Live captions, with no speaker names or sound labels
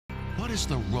What is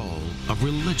the role of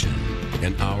religion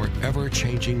in our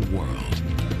ever-changing world?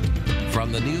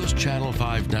 From the News Channel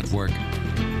 5 network,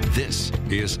 this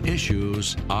is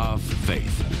Issues of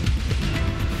Faith.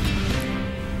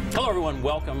 Hello, everyone.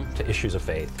 Welcome to Issues of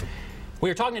Faith. We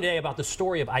are talking today about the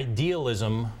story of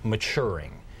idealism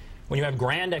maturing. When you have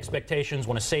grand expectations,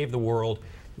 want to save the world,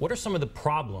 what are some of the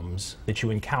problems that you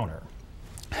encounter?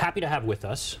 Happy to have with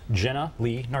us Jena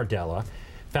Lee Nardella,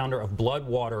 founder of Blood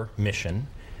Water Mission,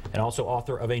 and also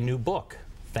author of a new book.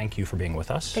 Thank you for being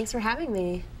with us. Thanks for having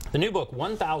me. The new book,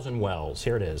 1,000 Wells,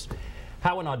 here it is.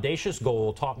 How an Audacious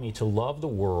Goal Taught Me to Love the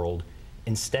World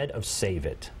Instead of Save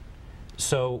It.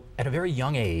 So, at a very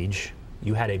young age,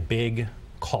 you had a big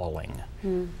calling.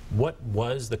 What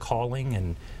was the calling,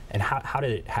 and how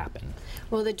did it happen?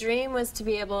 Well, the dream was to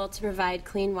be able to provide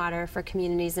clean water for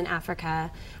communities in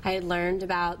Africa. I had learned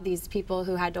about these people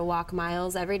who had to walk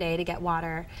miles every day to get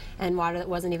water, and water that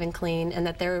wasn't even clean, and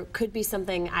that there could be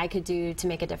something I could do to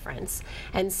make a difference.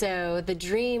 And so the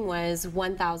dream was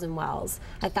 1,000 wells,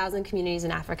 1,000 communities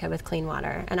in Africa with clean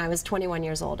water, and I was 21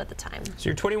 years old at the time. So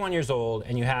you're 21 years old,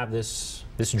 and you have this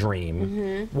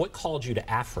dream. What called you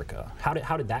to Africa?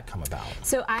 How did that come about?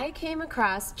 So I came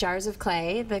across Jars of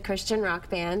Clay, the Christian rock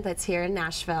band that's here in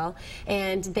Nashville,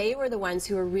 and they were the ones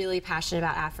who were really passionate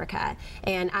about Africa.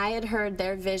 And I had heard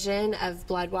their vision of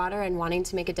blood water and wanting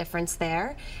to make a difference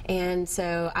there, and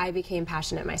so I became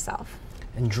passionate myself.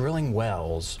 And drilling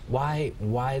wells, why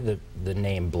the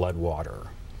name Blood Water?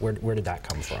 Where did that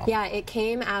come from? Yeah, it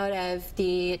came out of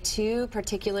the two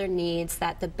particular needs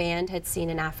that the band had seen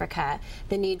in Africa.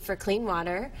 The need for clean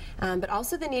water, but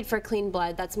also the need for clean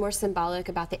blood. That's more symbolic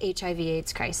about the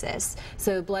HIV/AIDS crisis.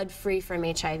 So blood free from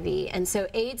HIV. And so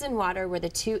AIDS and water were the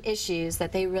two issues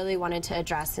that they really wanted to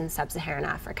address in sub-Saharan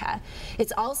Africa.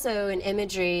 It's also an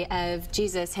imagery of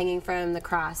Jesus hanging from the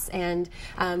cross, and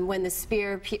when the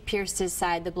spear pierced his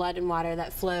side, the blood and water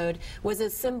that flowed was a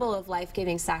symbol of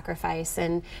life-giving sacrifice.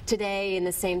 And today, in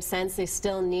the same sense, they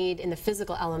still need, in the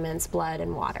physical elements, blood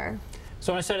and water.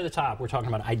 So I said at the top, we're talking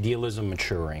about idealism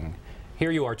maturing.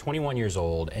 Here you are, 21 years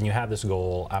old, and you have this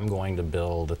goal, I'm going to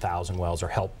build 1,000 wells or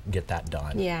help get that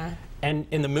done. Yeah. And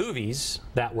in the movies,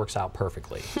 that works out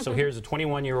perfectly. So here's a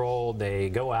 21-year-old, they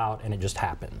go out, and it just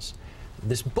happens.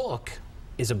 This book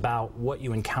is about what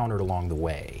you encountered along the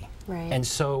way. Right. And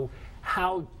so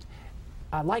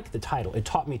I like the title. It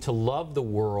taught me to love the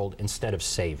world instead of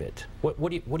save it.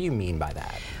 What do you mean by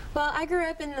that? Well, I grew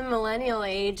up in the millennial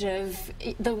age of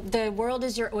the world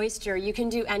is your oyster. You can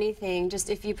do anything. Just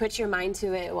if you put your mind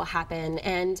to it, it will happen.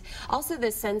 And also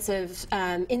this sense of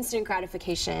instant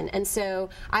gratification. And so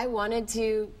I wanted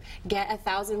to get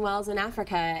 1,000 wells in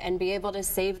Africa and be able to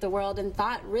save the world, and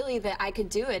thought really that I could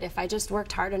do it if I just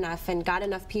worked hard enough and got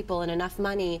enough people and enough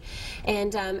money.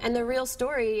 And the real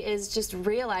story is just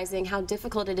realizing how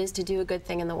difficult it is to do a good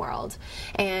thing in the world.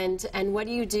 And what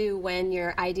do you do when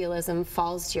your idealism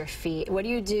falls to your feet? What do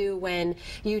you do when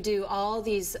you do all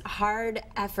these hard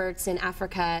efforts in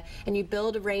Africa and you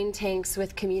build rain tanks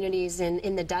with communities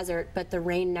in the desert, but the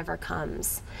rain never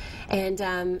comes? And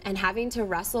having to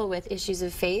wrestle with issues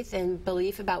of faith and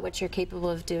belief about what you're capable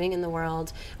of doing in the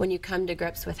world when you come to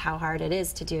grips with how hard it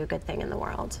is to do a good thing in the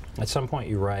world. At some point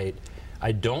you write,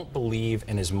 I don't believe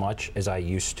in as much as I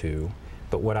used to,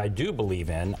 but what I do believe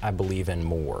in, I believe in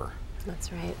more.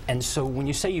 That's right. And so when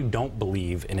you say you don't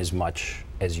believe in as much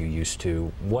as you used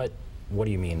to, what do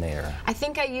you mean there? I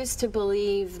think I used to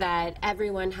believe that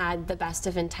everyone had the best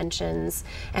of intentions,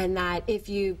 and that if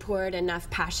you poured enough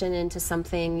passion into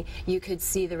something, you could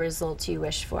see the results you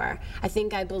wish for. I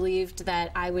think I believed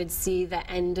that I would see the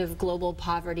end of global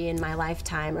poverty in my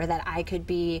lifetime, or that I could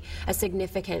be a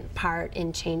significant part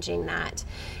in changing that.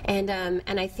 And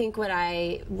I think what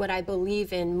I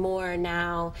believe in more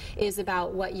now is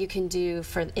about what you can do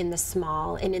in the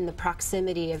small and in the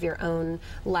proximity of your own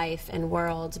life and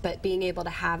world, but being able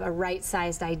to have a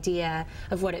right-sized idea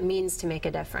of what it means to make a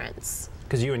difference.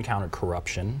 Because you encountered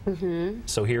corruption.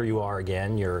 So here you are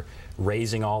again, you're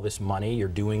raising all this money, you're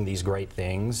doing these great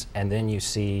things, and then you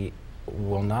see,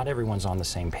 well, not everyone's on the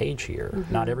same page here.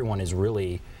 Not everyone is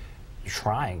really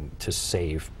trying to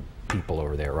save people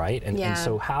over there, right? And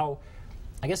so how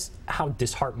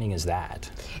disheartening is that?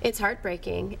 It's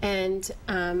heartbreaking, and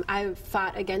I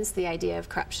fought against the idea of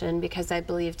corruption because I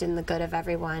believed in the good of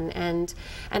everyone, and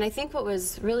I think what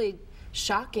was really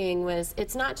shocking was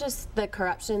it's not just the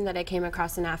corruption that I came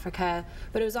across in Africa,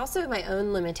 but it was also my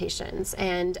own limitations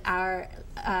and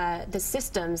the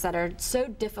systems that are so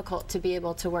difficult to be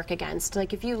able to work against.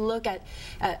 Like if you look at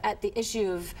the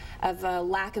issue of a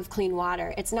lack of clean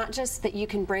water, it's not just that you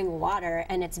can bring water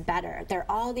and it's better. There are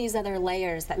all these other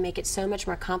layers that make it so much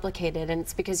more complicated, and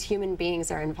it's because human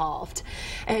beings are involved.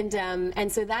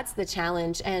 And so that's the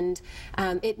challenge, and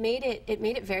it made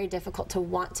it very difficult to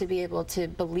want to be able to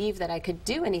believe that I could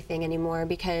do anything anymore,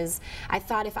 because I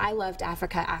thought if I loved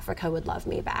Africa, Africa would love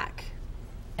me back.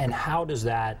 And how does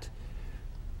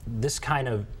this kind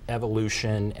of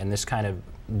evolution and this kind of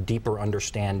deeper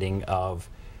understanding of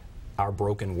our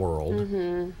broken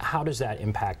world, how does that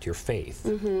impact your faith?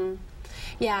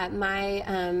 Yeah,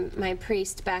 my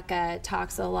priest, Becca,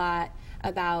 talks a lot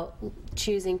about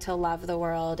choosing to love the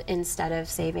world instead of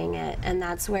saving it, and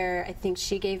that's where I think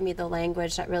she gave me the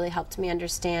language that really helped me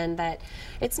understand that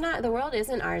the world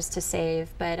isn't ours to save,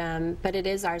 but it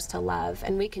is ours to love,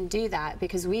 and we can do that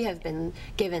because we have been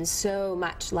given so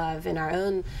much love in our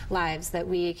own lives that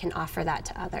we can offer that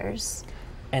to others.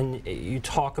 And you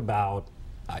talk about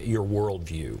your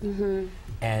worldview,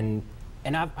 and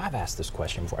I've asked this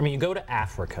question before. I mean, you go to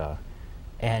Africa,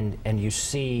 and you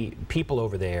see people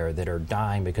over there that are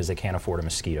dying because they can't afford a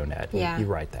mosquito net. Yeah. You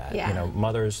write that. Yeah. You know,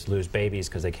 mothers lose babies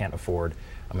because they can't afford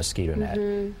a mosquito net.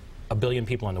 1 billion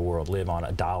people in the world live on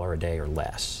 $1 a day or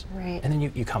less. Right. And then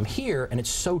you come here, and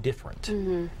it's so different.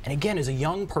 And again, as a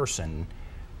young person,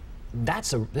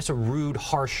 that's a rude,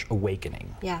 harsh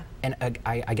awakening. Yeah. And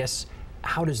I guess,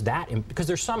 how does that, because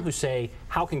there's some who say,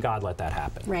 how can God let that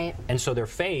happen? Right. And so their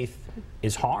faith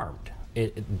is harmed.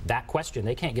 That question,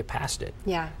 they can't get past it.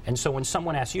 Yeah. And so when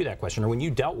someone asks you that question, or when you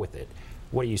dealt with it,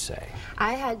 what do you say?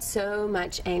 I had so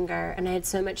much anger and I had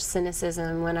so much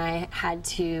cynicism when I had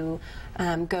to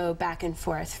go back and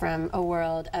forth from a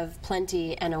world of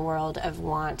plenty and a world of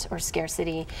want or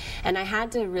scarcity. And I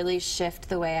had to really shift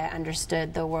the way I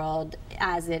understood the world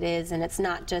as it is, and it's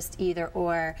not just either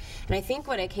or. And I think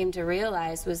what I came to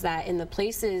realize was that in the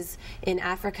places in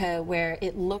Africa where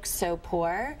it looks so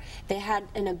poor, they had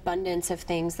an abundance of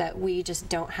things that we just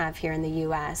don't have here in the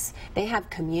U.S. They have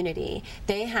community.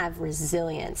 They have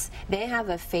resilience. They have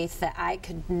a faith that I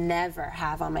could never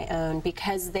have on my own,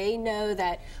 because they know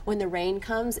that when the rain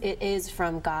comes, it is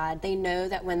from God. They know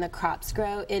that when the crops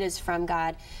grow, it is from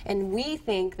God. And we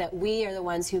think that we are the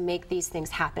ones who make these things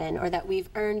happen, or that we've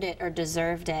earned it or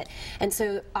deserved it. And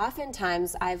so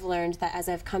oftentimes I've learned that as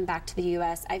I've come back to the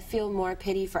U.S., I feel more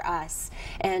pity for us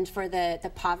and for the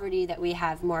poverty that we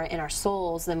have more in our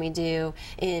souls than we do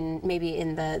maybe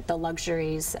in the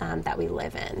luxuries that we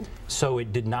live in. So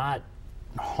it did not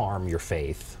harm your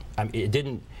faith. I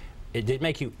mean, it did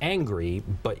make you angry,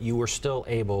 but you were still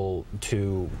able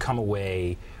to come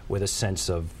away with a sense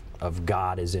of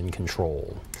God is in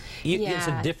control. Yeah. It's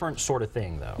a different sort of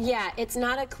thing, though. Yeah, it's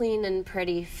not a clean and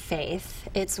pretty faith.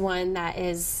 It's one that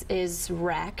is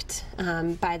wrecked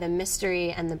by the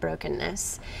mystery and the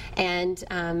brokenness. And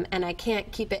I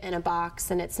can't keep it in a box,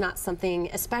 and it's not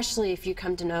something, especially if you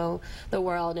come to know the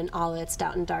world and all its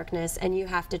doubt and darkness, and you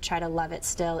have to try to love it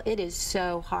still. It is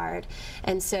so hard.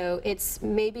 And so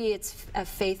maybe it's a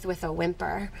faith with a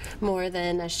whimper more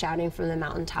than a shouting from the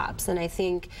mountaintops. And I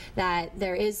think that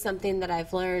there is something that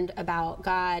I've learned about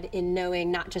God in knowing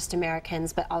not just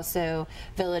Americans, but also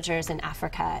villagers in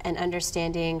Africa, and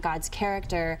understanding God's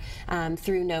character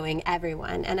through knowing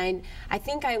everyone. And I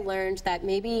think I learned that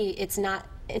maybe it's not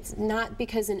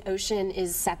because an ocean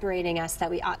is separating us that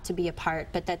we ought to be apart,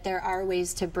 but that there are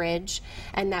ways to bridge,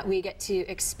 and that we get to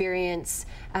experience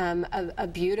a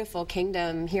beautiful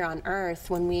kingdom here on earth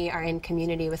when we are in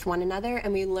community with one another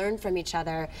and we learn from each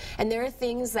other. And there are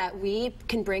things that we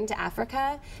can bring to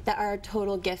Africa that are a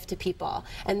total gift to people,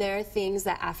 and there are things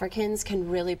that Africans can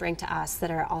really bring to us that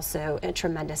are also a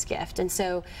tremendous gift. And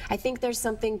so I think there's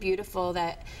something beautiful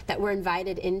that we're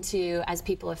invited into as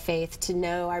people of faith, to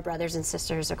know our brothers and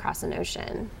sisters across an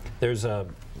ocean. There's a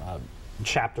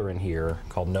chapter in here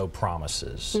called No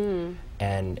Promises,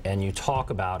 and you talk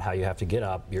about how you have to get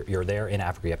up, you're there in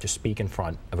Africa, you have to speak in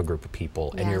front of a group of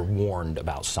people, and you're warned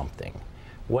about something.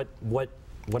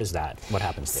 What is that? What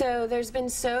happens there? So there's been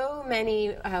so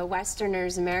many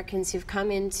Westerners, Americans, who've come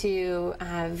into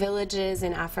villages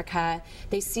in Africa.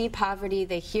 They see poverty,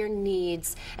 they hear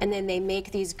needs, and then they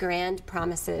make these grand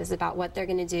promises about what they're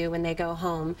going to do when they go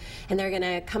home. And they're going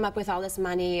to come up with all this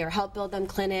money or help build them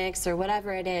clinics or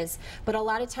whatever it is. But a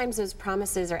lot of times those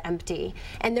promises are empty.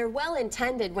 And they're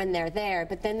well-intended when they're there,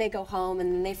 but then they go home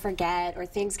and then they forget, or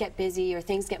things get busy, or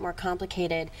things get more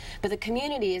complicated. But the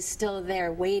community is still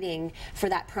there waiting for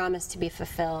that promise to be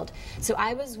fulfilled. So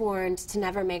I was warned to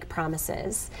never make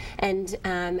promises, and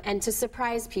to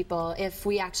surprise people if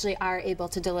we actually are able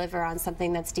to deliver on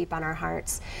something that's deep on our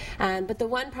hearts. But the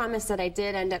one promise that I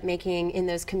did end up making in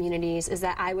those communities is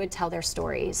that I would tell their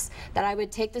stories, that I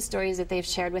would take the stories that they've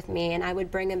shared with me and I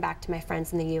would bring them back to my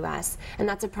friends in the U.S. And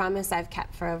that's a promise I've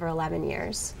kept for over 11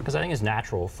 years. Because I think it's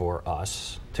natural for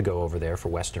us to go over there, for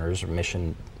Westerners or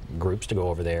mission groups to go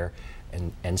over there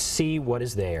and see what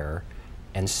is there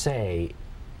and say,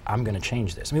 I'm going to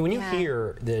change this. I mean, when you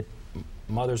hear that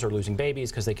mothers are losing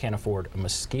babies because they can't afford a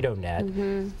mosquito net,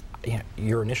 you know,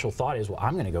 your initial thought is, well,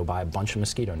 I'm going to go buy a bunch of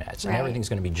mosquito nets and everything's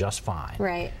going to be just fine.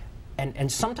 Right.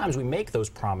 And sometimes we make those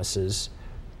promises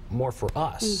more for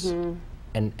us,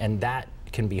 and that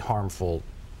can be harmful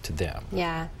to them.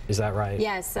 Yeah. Is that right?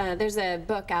 Yes. There's a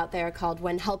book out there called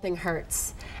When Helping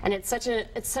Hurts, and it's such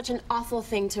an awful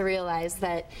thing to realize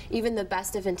that even the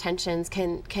best of intentions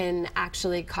can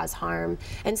actually cause harm.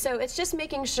 And so it's just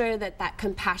making sure that that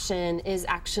compassion is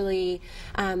actually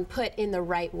put in the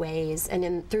right ways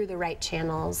and through the right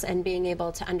channels, and being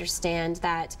able to understand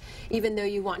that even though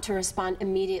you want to respond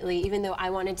immediately, even though I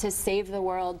wanted to save the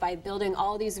world by building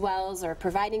all these wells or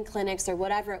providing clinics or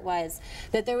whatever it was,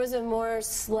 that there was a more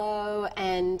slow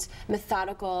and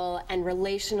methodical and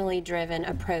relationally driven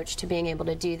approach to being able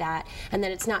to do that, and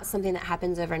that it's not something that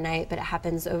happens overnight, but it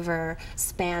happens over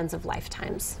spans of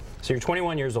lifetimes. So you're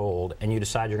 21 years old and you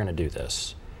decide you're going to do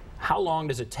this. How long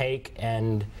does it take,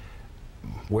 and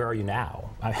where are you now?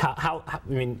 I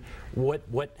mean,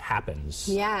 what happens?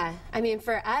 Yeah, I mean,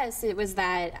 for us, it was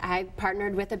that I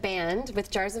partnered with a band, with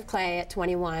Jars of Clay at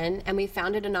 21, and we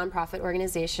founded a nonprofit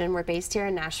organization. We're based here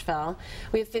in Nashville.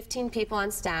 We have 15 people on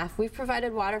staff. We've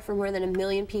provided water for more than 1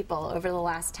 million people over the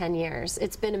last 10 years.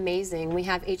 It's been amazing. We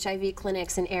have HIV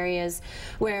clinics in areas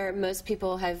where most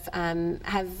people have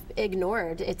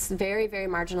ignored. It's very, very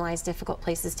marginalized, difficult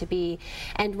places to be.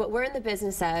 And what we're in the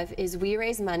business of is we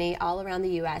raise money all around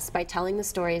the U.S. by telling the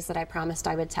stories that I promised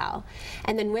I would tell.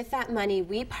 And then with that money,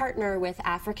 we partner with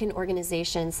African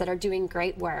organizations that are doing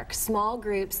great work, small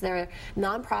groups, they're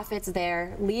nonprofits,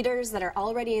 they're leaders that are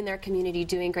already in their community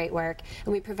doing great work,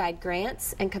 and we provide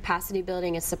grants and capacity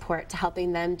building and support to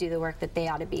helping them do the work that they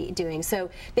ought to be doing.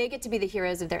 So they get to be the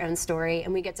heroes of their own story,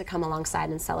 and we get to come alongside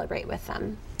and celebrate with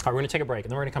them. All right, we're going to take a break,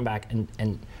 and then we're going to come back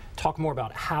and talk more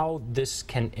about how this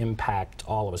can impact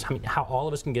all of us. I mean, how all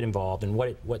of us can get involved, and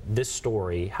what this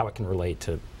story, how it can relate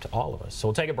to all of us. So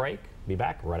we'll take a break, be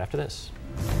back right after this.